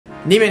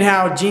你们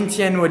好，今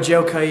天我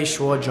就可以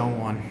说中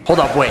文. Hold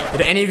up, wait.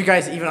 Did any of you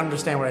guys even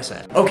understand what I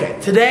said? Okay,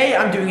 today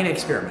I'm doing an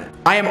experiment.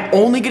 I am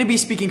only gonna be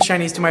speaking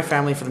Chinese to my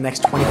family for the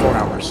next 24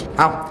 hours.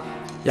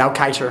 Yao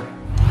Kaiser.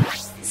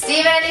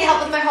 Steven, I need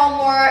help with my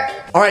homework.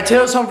 Alright,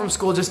 Taylor's home from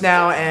school just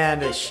now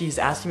and she's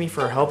asking me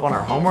for help on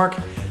her homework.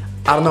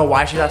 I don't know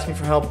why she's asking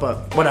for help,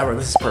 but whatever,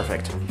 this is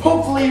perfect.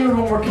 Hopefully your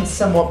homework can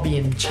somewhat be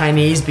in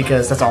Chinese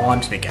because that's all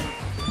I'm speaking.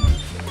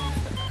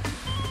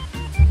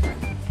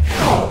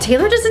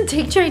 Taylor doesn't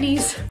take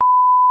Chinese.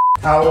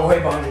 好，我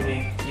会帮助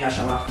你。你要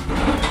什么？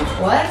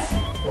 What?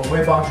 我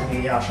会帮助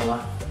你要什么？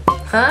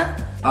 Huh?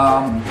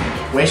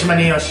 为什么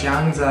你有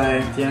想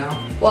在电脑？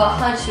我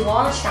很喜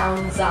欢想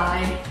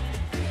在。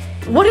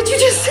 What did you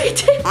just say,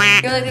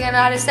 Taylor? The only thing I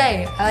know how to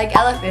say. I like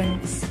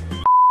elephants.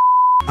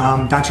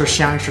 但是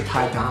像是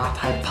太大、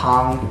太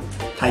胖、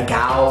太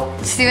高。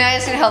 Steven, I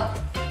just need help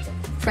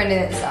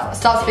printing this out.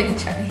 Stop speaking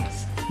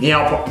Chinese. 你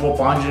要我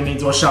帮助你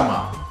做什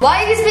么？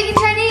 Why are you speaking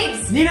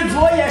Chinese? 你的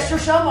作业是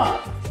什么？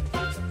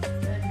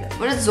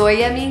 What does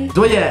Zoya mean?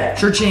 作业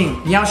事情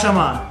你要什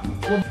么？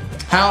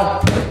好，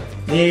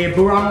你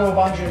不让我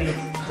帮助你，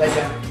再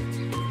见。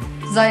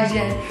再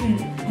见.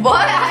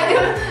 What? I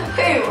don't.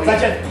 再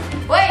见。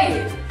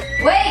 Wait.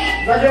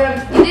 再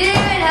见。 You didn't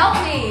even help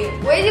me.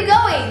 Where are you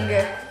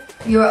going?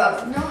 You're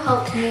of no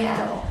help to me at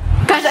all.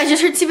 Guys, I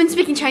just heard Steven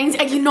speaking Chinese.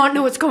 I do not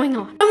know what's going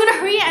on. I'm gonna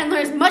hurry and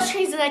learn as much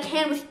Chinese as I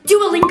can with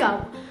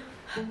Duolingo.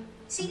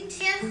 今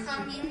天和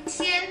明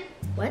天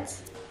What?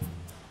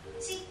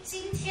 今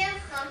天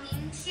和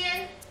明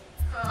天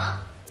和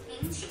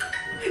明天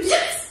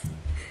Yes!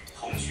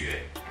 同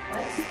学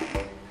What?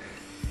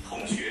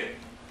 同学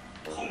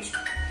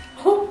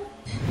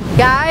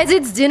Guys,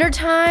 it's dinner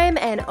time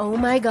and oh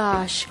my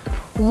gosh,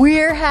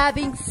 we're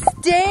having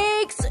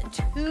steaks.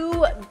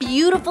 2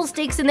 beautiful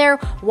steaks in there.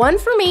 One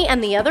for me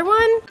and the other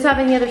one is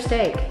having the other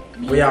steak.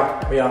 不要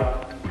牛肉。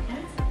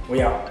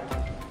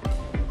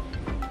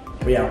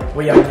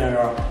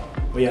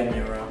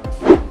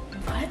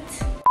What?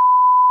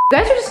 You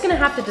guys are just gonna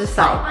have to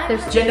decide.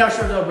 There's 剪刀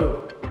石头布。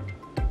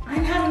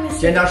 I'm having a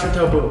剪刀石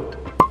头布。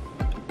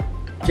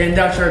剪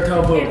刀石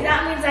头布。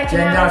 That means I can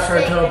剪刀 have a 石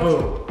steak. 头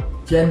布。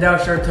剪刀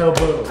石头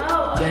布。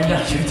 Oh, okay. 剪刀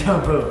石头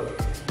布。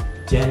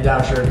剪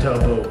刀石头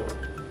布。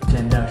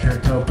剪刀石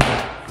头布。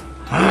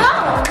 No, I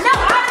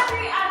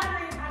agree.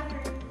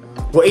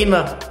 我赢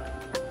了。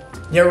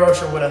牛肉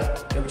是我的，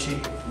对不起。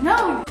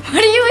 No.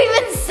 What do you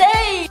even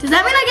say? Does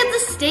that mean I get the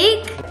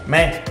steak?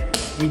 没，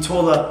你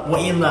错了，我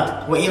赢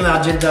了，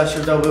剪刀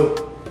石头布。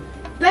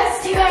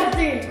 Best 2 out of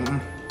 3.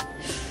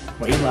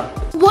 我赢了。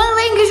 What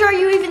language are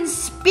you even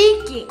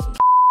speaking?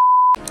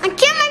 I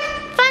can't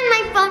find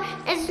my phone.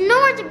 It's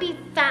nowhere to be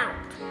found.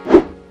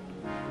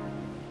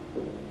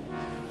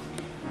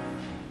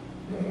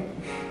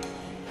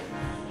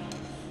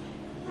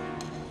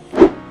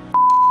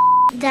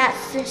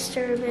 That's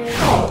disturbing.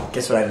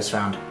 Guess what I just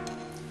found?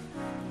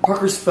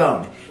 Parker's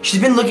phone.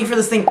 She's been looking for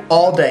this thing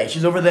all day.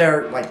 She's over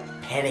there, like,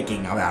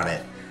 panicking about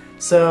it.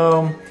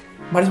 So,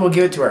 might as well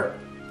give it to her.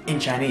 In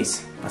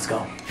Chinese. Let's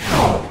go.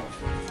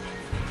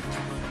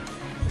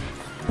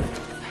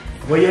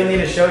 我有你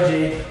的手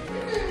机。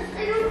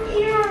 I don't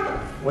hear.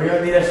 我有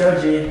你的手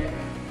机。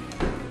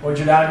我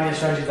知道你的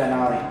手机在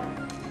哪里。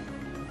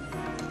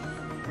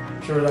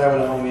是不是在我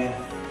的后面？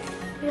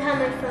 You have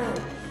my phone.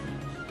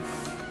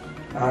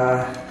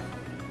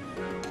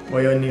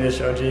 我有你的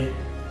手机。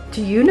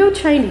 Do you know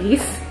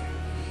Chinese?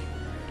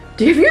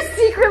 Have you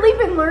secretly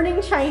been learning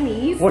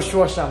Chinese? 我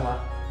说什么？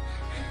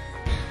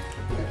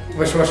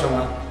我说什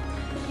么？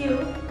 You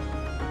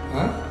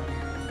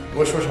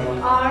我说什么？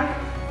 are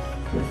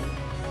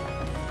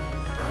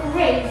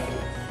crazy.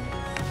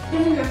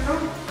 Give me your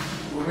phone.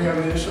 我没有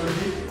你的手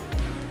机。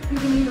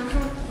 Give me your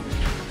phone.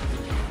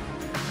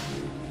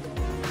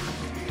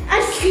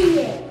 I see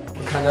it.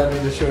 我看到你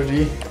的手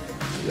机，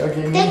要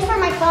给你。 Thanks for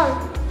my phone.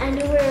 I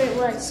knew where it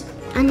was.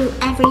 I knew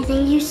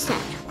everything you said.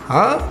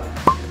 Huh?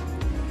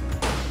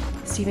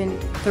 Steven,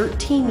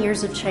 13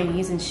 years of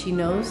Chinese and she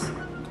knows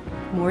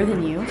more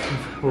than you.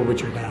 What would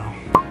you know?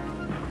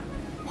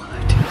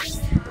 What?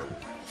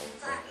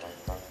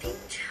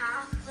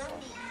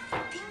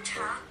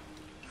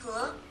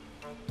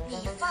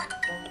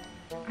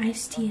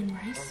 Iced tea and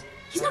rice?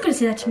 He's not gonna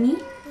say that to me.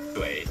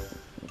 水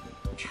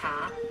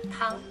茶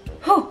汤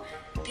Oh,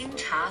 冰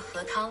茶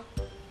和汤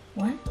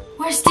what?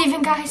 Where's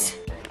Steven, guys?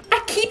 I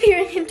keep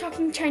hearing him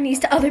talking Chinese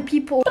to other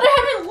people, but I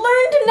haven't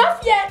learned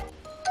enough yet.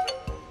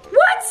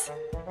 What?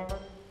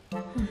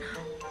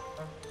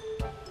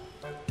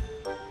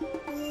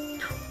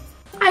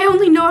 I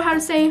only know how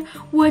to say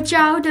我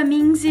叫的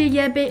名字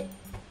也被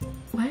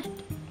What?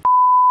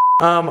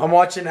 I'm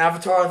watching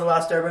Avatar: The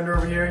Last Airbender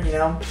over here, you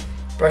know.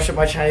 Brush up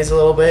my Chinese a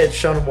little bit. It's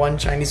shown 1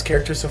 Chinese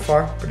character so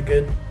far. Pretty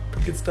good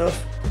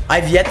stuff.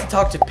 I've yet to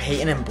talk to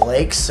Peyton and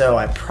Blake, so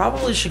I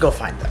probably should go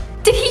find them.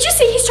 Did he just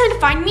say he's trying to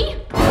find me?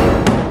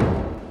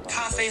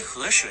 咖啡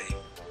和水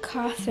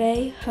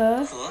Coffee,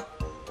 her, 和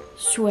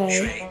shui,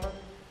 水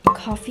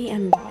coffee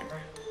and water.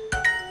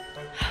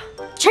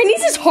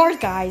 Chinese is hard,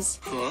 guys.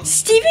和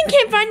Steven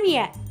can't find me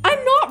yet.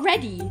 I'm not not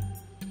ready.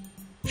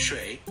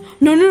 水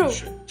No, no, no.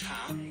 水茶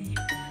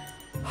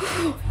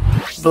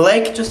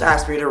Blake just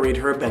asked me to read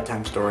her a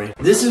bedtime story.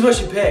 This is what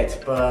she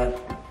picked, but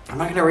I'm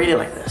not gonna read it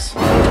like this.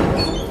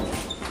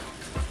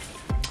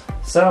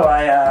 So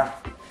I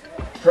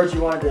heard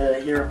you wanted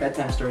to hear a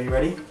bedtime story. You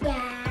ready? Yeah.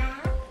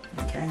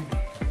 Okay.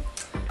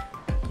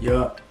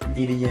 有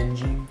你的眼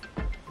睛，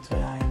最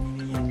爱你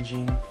的眼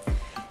睛，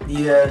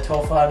你的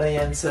头发的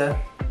颜色，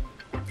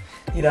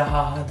你的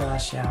哈哈大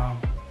笑，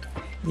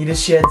你的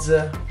鞋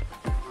子，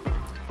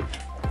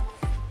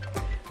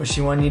我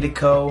喜欢你的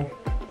口，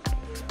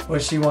我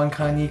喜欢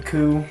看你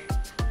哭，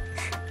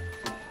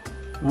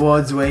我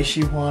最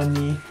喜欢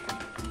你。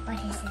 What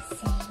does it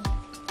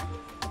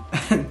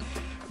say?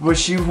 我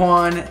喜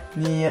欢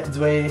你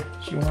最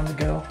喜欢的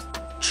狗，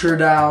吃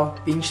到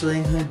冰淇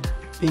淋和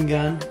饼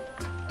干，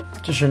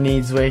这是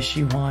你最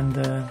喜欢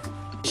的。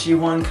喜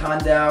欢看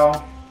到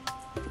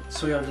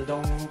所有的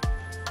动物，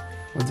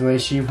我最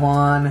喜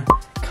欢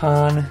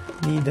看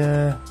你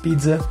的鼻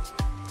子，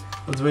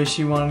我最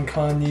喜欢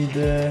看你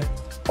的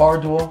耳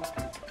朵，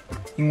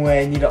因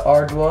为你的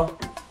耳朵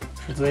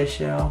是最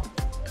小。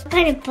 What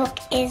kind of book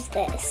is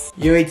this?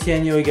 有一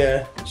天有一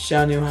个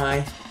小女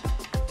孩，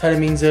她的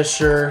名字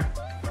是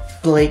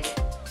Blake，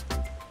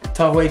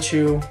 她会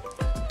去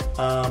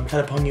她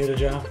的朋友的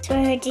家。 So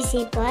I heard you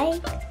say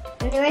Blake,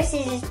 and the rest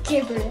is just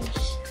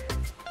gibberish.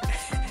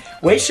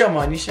 为什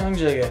么你想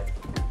这个？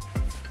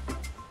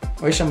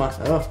为什么？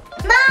哦，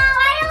 Mom,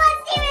 why do you want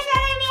Steven to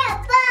read me a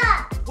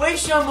book? 为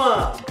什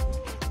么？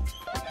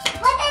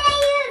 What did I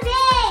even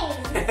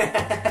read?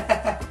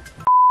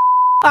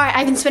 Alright,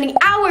 I've been spending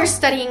hours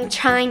studying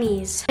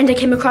Chinese, and I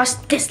came across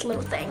this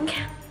little thing.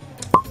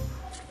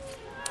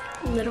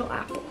 Little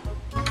apple.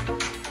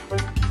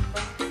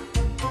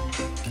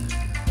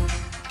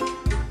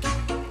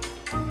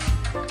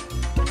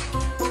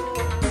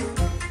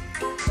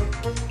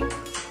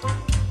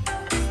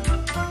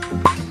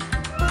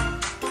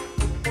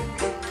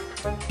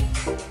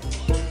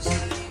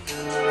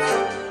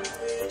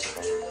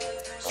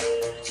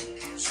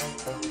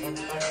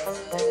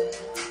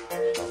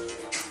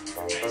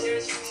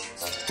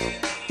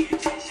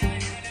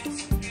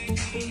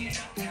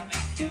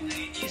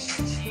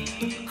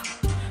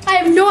 I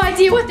have no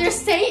idea what they're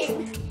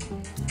saying.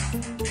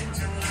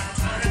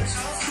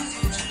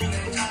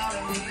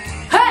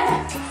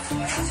 Hey!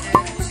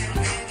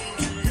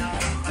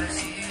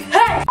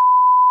 Hey!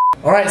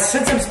 Alright,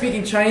 since I'm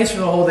speaking Chinese for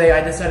the whole day,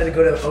 I decided to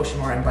go to Ocean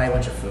Mart and buy a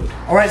bunch of food.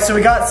 Alright, so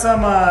we got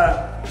some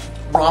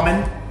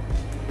ramen.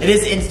 It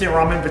is instant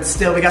ramen, but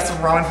still, we got some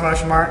ramen from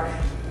Ocean Mart.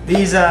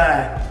 These,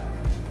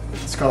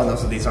 Scarlett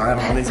knows what these are. I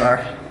don't know what these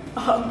are.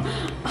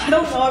 I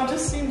don't know, I've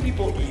just seen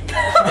people eat.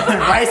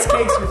 Rice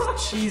cakes with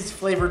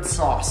cheese-flavored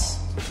sauce.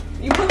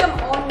 You put them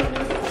on your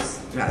noodles.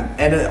 Yeah,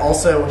 and it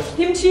also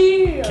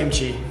Kimchi!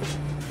 kimchi,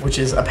 which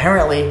is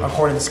apparently,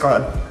 according to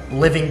Scarlett,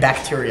 living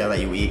bacteria that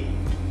you eat.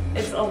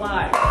 It's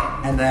alive.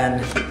 And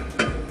then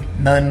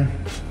nun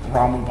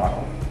ramen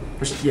bottle,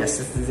 which yes,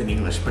 this is in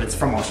English, but it's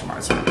from Ocean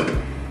Mart. So.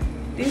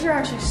 These are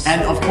actually so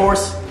And of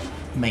course,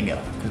 mango.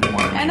 'Cause we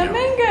want And a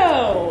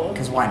mango!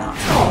 Because why not?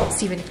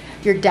 Steven,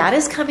 your dad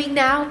is coming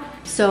now,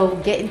 so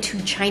get into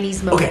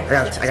Chinese mode. Okay, I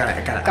got it. I got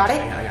it. Got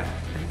it? I got it.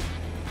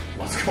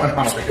 What's going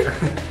on over here?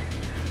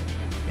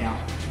 Yeah.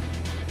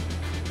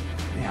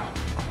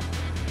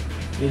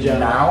 Yeah.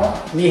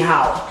 Now? Ni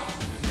hao.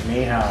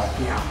 Ni hao.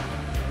 Ni hao.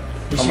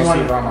 你喜欢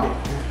吗？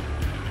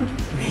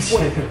你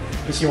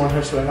喜欢喝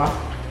水吗？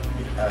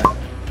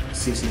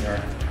谢谢儿。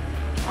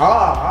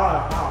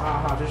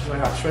好，就是最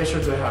好，水是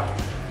最好。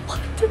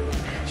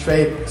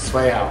水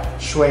最好。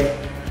水，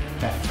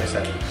谁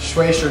said?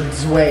 水是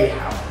最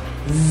好。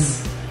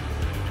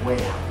最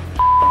好。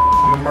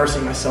I'm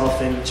immersing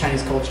myself in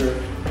Chinese culture.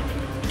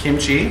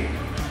 Kimchi?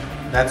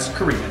 That's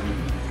Korean.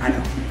 I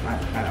know.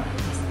 I know.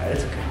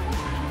 It's okay.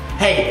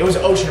 Hey, it was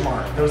Ocean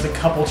Mart. There was a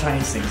couple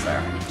Chinese things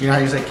there. Do you know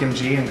how you say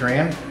kimchi in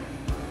Korean?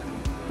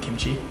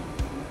 Kimchi.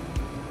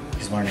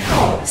 He's learning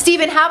how.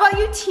 Steven, how about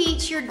you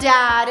teach your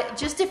dad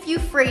just a few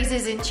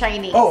phrases in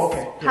Chinese? Oh,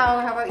 okay. How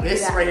about you do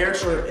This that? right here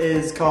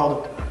is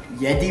called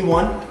Yedi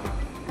One.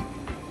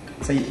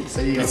 So you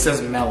It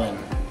says melon.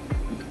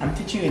 I'm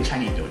teaching you in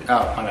Chinese, dude.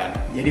 Oh, my bad.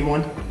 Yedi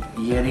One.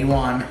 Yeti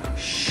one.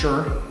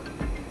 Sure.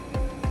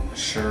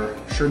 Sure.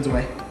 Sure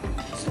Zui.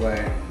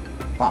 Sway.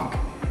 Bonk.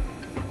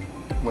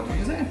 What did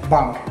you say?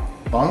 Bonk.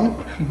 Bung?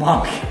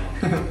 Bonk.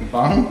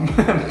 Bung?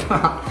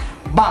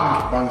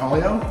 Bonk. Bung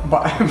Holio?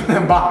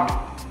 Bonk.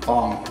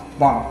 Bong.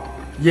 Bonk.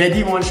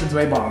 Yedi One Sure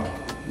Zui Bonk.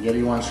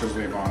 Yeti one shows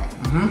me bong.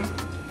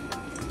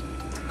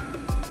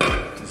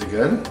 Is it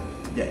good?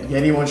 Yeah,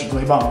 Yedi One Sure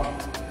Zui Bonk.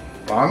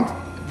 Bong?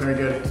 Very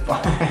good.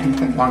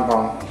 Bong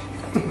bong.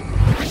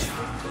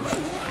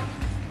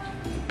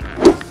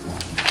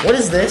 What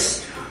is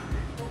this?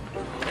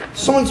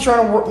 Someone's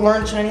trying to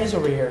learn Chinese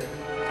over here.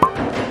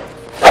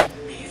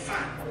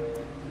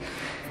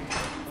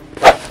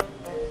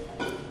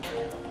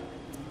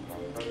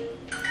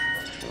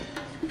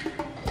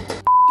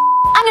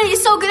 I'm gonna be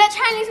so good at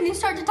Chinese when you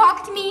start to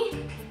talk to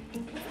me.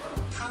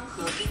 汤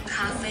和冰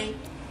咖啡。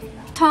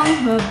汤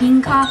和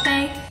冰咖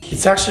啡。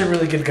 It's actually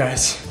really good,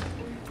 guys.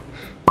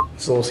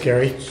 It's a little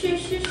scary. 试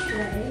试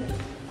水。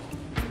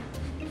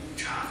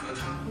茶和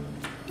汤，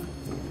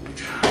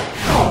茶。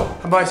 How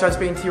about I start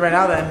spitting tea right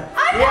now then?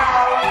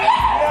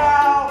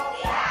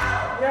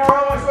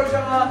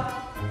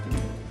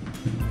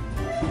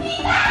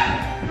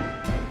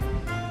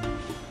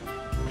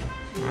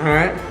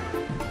 Alright.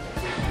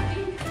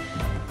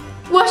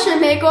 我是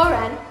美国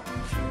人。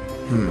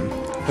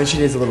 Then she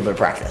needs a little bit of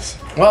practice.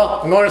 Well,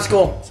 I'm going to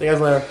school. See you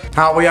guys later.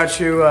 好，我要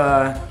去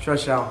学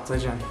校，再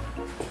见。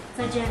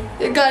再见。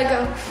 You gotta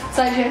go.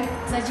 再见。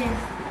再见。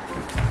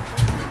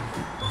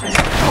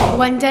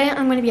One day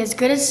I'm gonna be as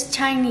good as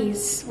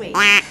Chinese. Wait.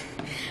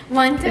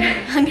 One day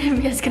I'm gonna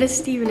be as good as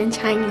Steven in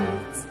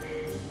Chinese.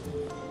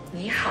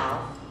 你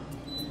好，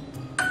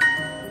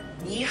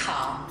你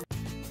好。